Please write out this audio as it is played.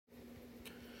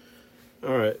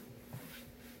All right.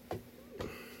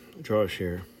 Josh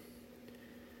here.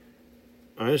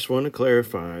 I just want to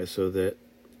clarify so that,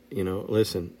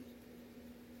 listen,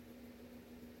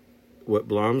 what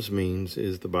BLoMS means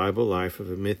is the Bible life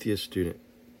of a Mythia student.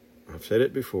 I've said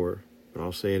it before, but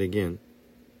I'll say it again.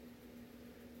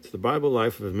 It's the Bible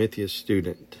life of a Mythia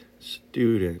student.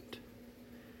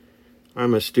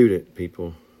 I'm a student,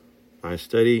 people. I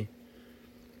study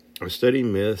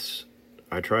myths.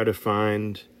 I try to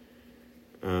find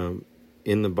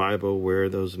in the Bible where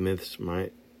those myths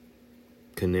might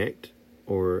connect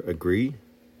or agree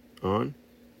on.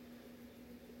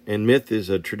 And myth is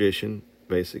a tradition,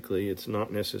 basically. It's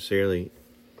not necessarily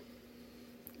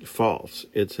false.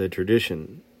 It's a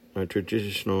tradition, a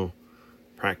traditional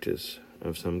practice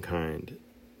of some kind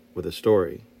with a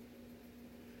story.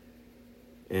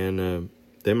 And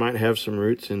they might have some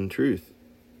roots in truth,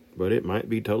 but it might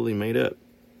be totally made up.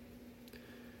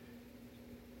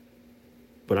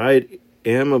 But I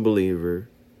am a believer.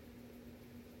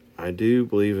 I do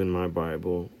believe in my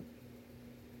Bible.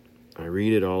 I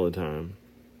read it all the time.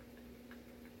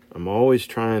 I'm always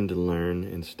trying to learn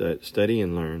and study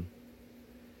and learn,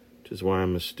 which is why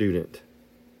I'm a student.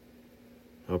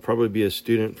 I'll probably be a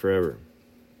student forever.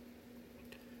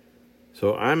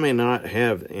 So I may not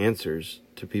have answers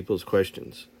to people's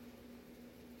questions,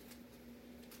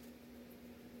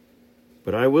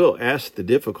 but I will ask the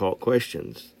difficult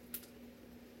questions,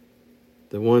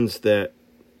 the ones that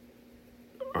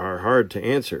are hard to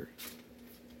answer.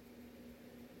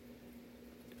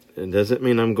 It doesn't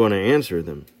mean I'm going to answer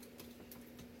them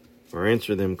or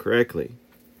answer them correctly,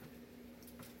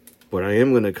 but I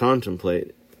am going to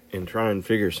contemplate and try and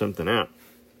figure something out.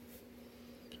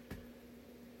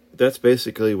 That's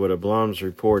basically what a BLoMS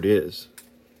report is.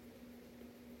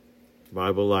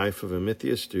 Bible life of a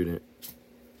Mythia student.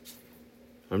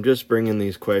 I'm just bringing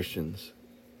these questions.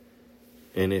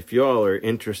 And if y'all are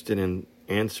interested in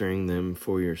answering them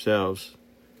for yourselves,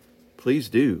 please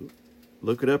do.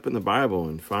 Look it up in the Bible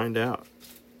and find out.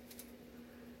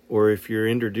 Or if you're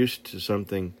introduced to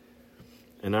something,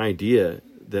 an idea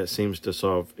that seems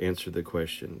to answer the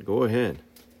question, go ahead.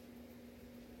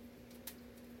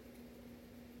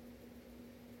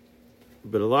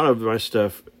 But a lot of my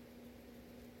stuff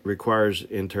requires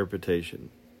interpretation.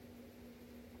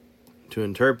 To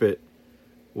interpret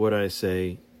what I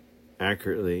say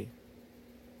accurately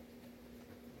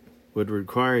would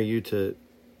require you to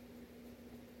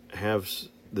have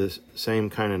the same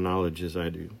kind of knowledge as I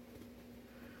do,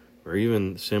 or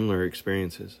even similar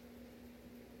experiences.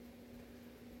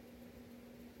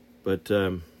 But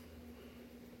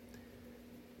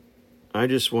I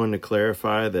just wanted to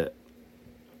clarify that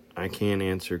I can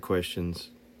answer questions.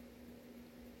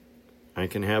 I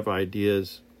can have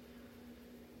ideas,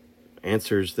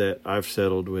 answers that I've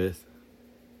settled with.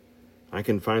 I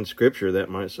can find scripture that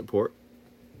might support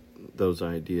those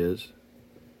ideas.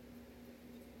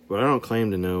 But I don't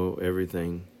claim to know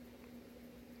everything.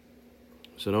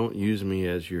 So don't use me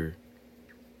as your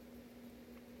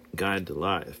guide to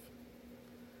life.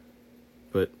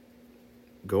 But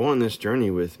go on this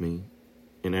journey with me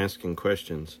in asking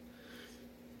questions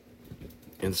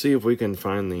and see if we can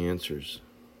find the answers.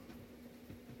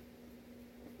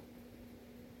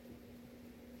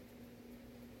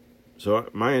 So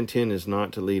my intent is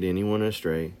not to lead anyone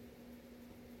astray.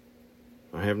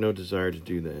 I have no desire to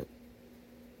do that.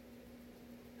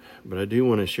 But I do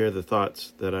want to share the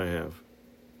thoughts that I have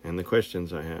and the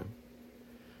questions I have.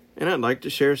 And I'd like to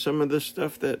share some of the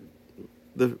stuff that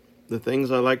the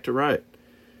things I like to write.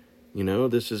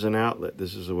 This is an outlet.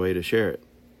 This is a way to share it.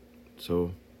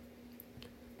 So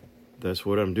that's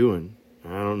what I'm doing.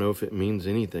 I don't know if it means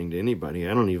anything to anybody.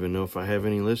 I don't even know if I have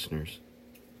any listeners.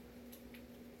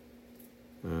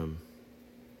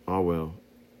 Oh well.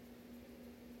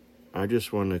 I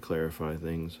just wanted to clarify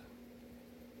things.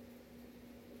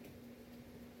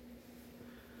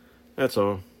 That's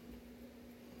all.